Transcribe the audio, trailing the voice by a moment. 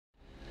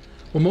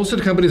Well, most of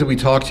the companies that we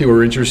talk to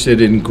are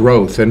interested in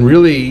growth, and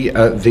really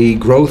the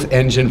growth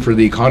engine for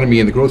the economy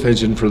and the growth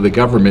engine for the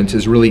government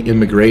is really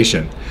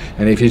immigration.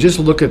 And if you just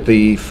look at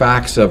the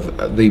facts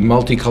of the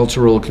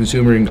multicultural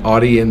consuming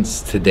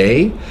audience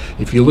today,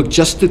 if you look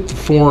just at the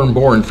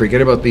foreign-born,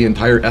 forget about the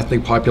entire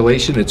ethnic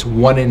population, it's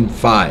 1 in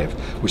 5,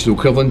 which is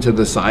equivalent to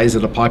the size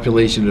of the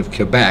population of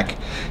Quebec.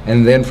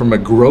 And then from a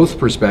growth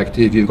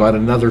perspective, you've got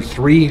another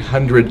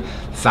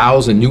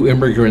 300,000 new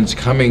immigrants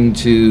coming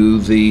to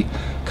the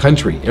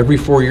country. Every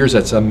 4 years,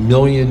 that's 1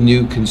 million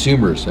new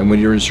consumers. And when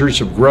you're in search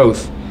of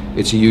growth,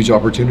 it's a huge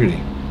opportunity.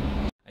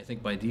 I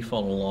think by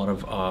default, a lot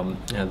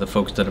of the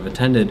folks that have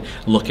attended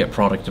look at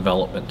product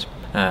development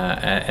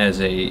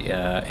as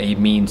a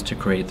means to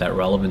create that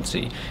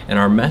relevancy. And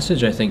our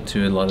message, I think,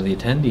 to a lot of the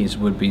attendees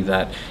would be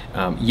that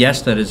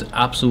yes, that is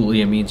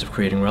absolutely a means of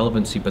creating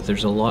relevancy, but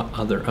there's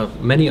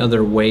many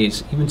other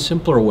ways, even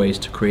simpler ways,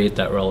 to create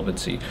that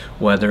relevancy.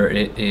 Whether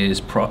it is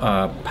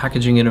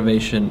packaging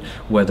innovation,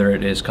 whether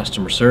it is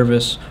customer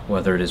service,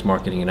 whether it is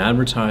marketing and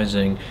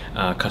advertising,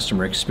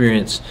 customer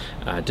experience,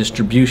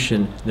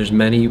 distribution. There's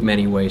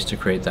many ways to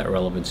create that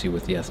relevancy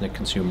with the ethnic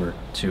consumer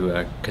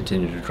to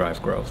continue to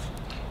drive growth.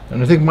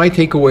 And I think my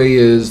takeaway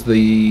is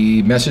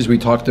the message we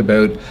talked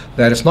about,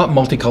 that it's not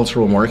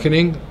multicultural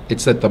marketing,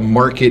 it's that the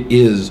market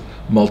is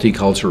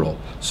multicultural.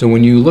 So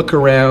when you look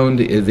around,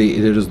 it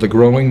is the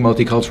growing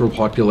multicultural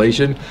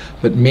population,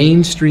 but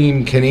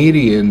mainstream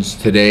Canadians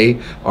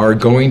today are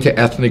going to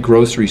ethnic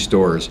grocery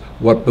stores.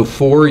 What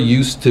before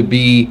used to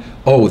be,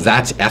 oh,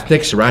 that's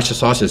ethnic, sriracha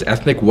sauce is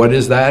ethnic, what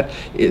is that?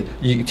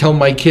 You tell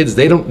my kids,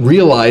 they don't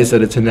realize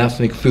that it's an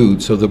ethnic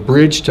food. So the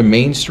bridge to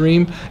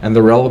mainstream and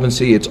the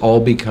relevancy, it's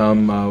all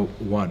become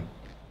one.